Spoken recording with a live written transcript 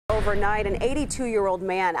overnight. An 82-year-old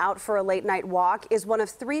man out for a late-night walk is one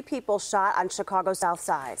of 3 people shot on Chicago's South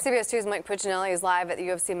Side. CBS 2's Mike Puccinelli is live at the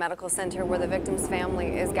UFC Medical Center where the victim's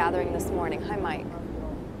family is gathering this morning. Hi, Mike.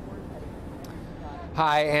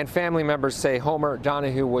 Hi, and family members say Homer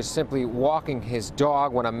Donahue was simply walking his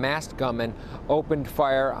dog when a masked gunman opened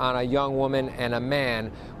fire on a young woman and a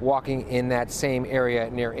man walking in that same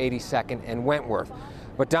area near 82nd and Wentworth.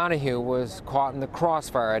 But Donahue was caught in the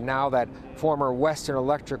crossfire, and now that former Western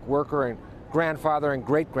Electric worker and grandfather and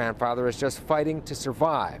great-grandfather is just fighting to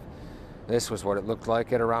survive. This was what it looked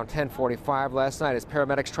like at around 10:45 last night as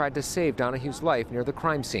paramedics tried to save Donahue's life near the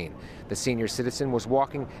crime scene. The senior citizen was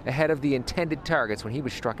walking ahead of the intended targets when he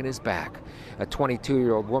was struck in his back. A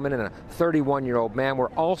 22-year-old woman and a 31-year-old man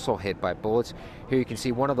were also hit by bullets. Here you can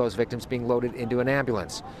see one of those victims being loaded into an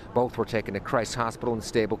ambulance. Both were taken to Christ Hospital in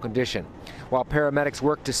stable condition. While paramedics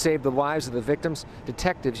worked to save the lives of the victims,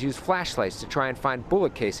 detectives used flashlights to try and find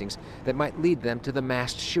bullet casings that might lead them to the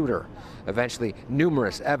masked shooter. Eventually,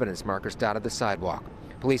 numerous evidence markers dotted the sidewalk.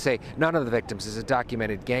 Police say none of the victims is a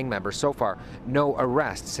documented gang member. So far, no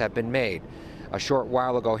arrests have been made. A short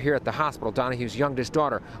while ago here at the hospital, Donahue's youngest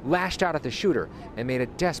daughter lashed out at the shooter and made a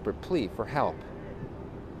desperate plea for help.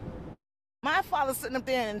 My father's sitting up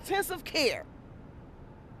there in intensive care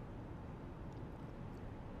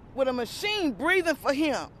with a machine breathing for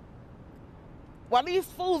him. While these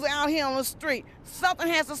fools are out here on the street, something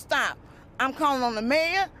has to stop. I'm calling on the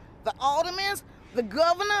mayor, the aldermen, the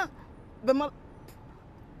governor,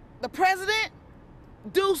 the president.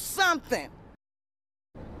 Do something.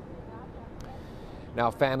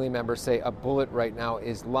 Now, family members say a bullet right now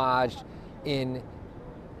is lodged in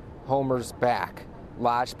Homer's back,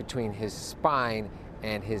 lodged between his spine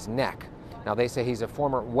and his neck. Now, they say he's a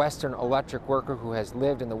former Western Electric worker who has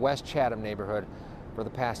lived in the West Chatham neighborhood for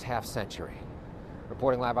the past half-century.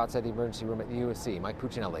 Reporting live outside the emergency room at the USC, Mike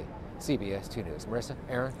Puccinelli, CBS 2 News. Marissa,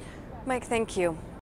 Aaron? Mike, thank you.